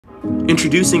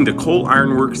Introducing the Cole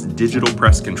Ironworks Digital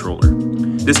Press Controller.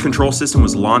 This control system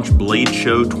was launched Blade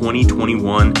Show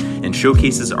 2021 and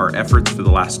showcases our efforts for the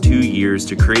last 2 years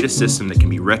to create a system that can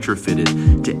be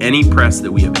retrofitted to any press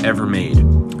that we have ever made.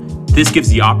 This gives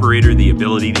the operator the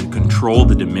ability to control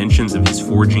the dimensions of his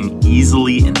forging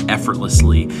easily and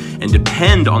effortlessly and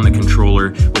depend on the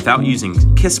controller without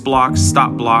using kiss blocks,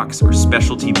 stop blocks, or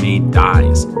specialty made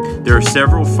dies. There are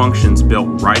several functions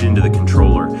built right into the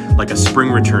controller, like a spring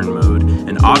return mode,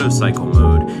 an auto cycle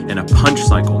mode, and a punch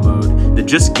cycle mode that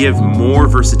just give more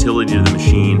versatility to the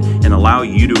machine and allow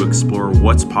you to explore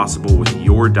what's possible with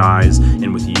your dies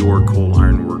and with your Cole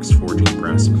Ironworks forging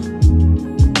press.